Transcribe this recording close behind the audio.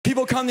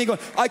people come and they go,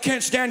 I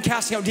can't stand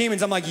casting out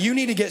demons. I'm like, you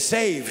need to get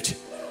saved.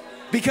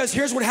 Because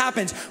here's what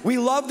happens. We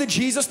love the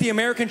Jesus the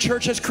American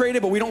church has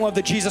created, but we don't love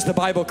the Jesus the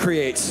Bible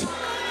creates.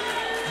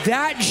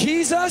 That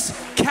Jesus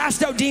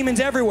cast out demons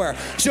everywhere.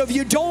 So if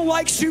you don't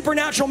like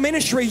supernatural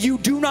ministry, you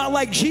do not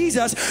like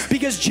Jesus,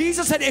 because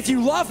Jesus said, if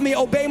you love me,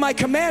 obey my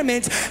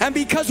commandments. And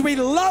because we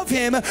love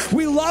him,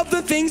 we love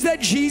the things that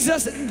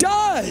Jesus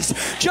does.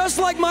 Just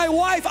like my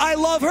wife, I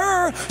love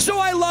her, so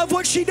I love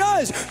what she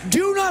does.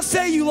 Do not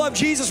say you love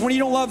Jesus when you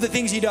don't love the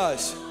things he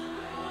does.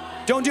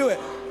 Don't do it.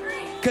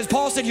 Because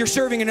Paul said you're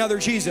serving another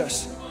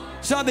Jesus.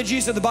 It's not the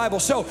Jesus of the Bible.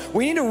 So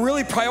we need to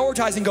really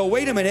prioritize and go,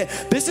 wait a minute,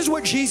 this is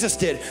what Jesus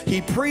did. He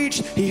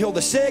preached, he healed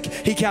the sick,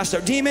 he cast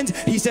out demons.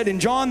 He said in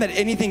John that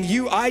anything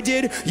I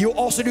did, you'll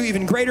also do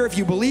even greater if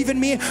you believe in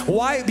me.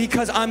 Why?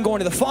 Because I'm going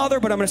to the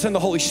Father, but I'm going to send the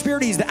Holy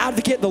Spirit. He's the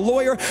advocate, the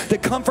lawyer, the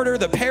comforter,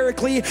 the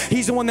paraclete.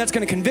 He's the one that's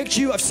going to convict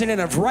you of sin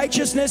and of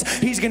righteousness.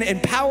 He's going to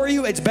empower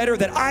you. It's better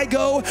that I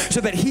go so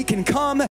that he can come.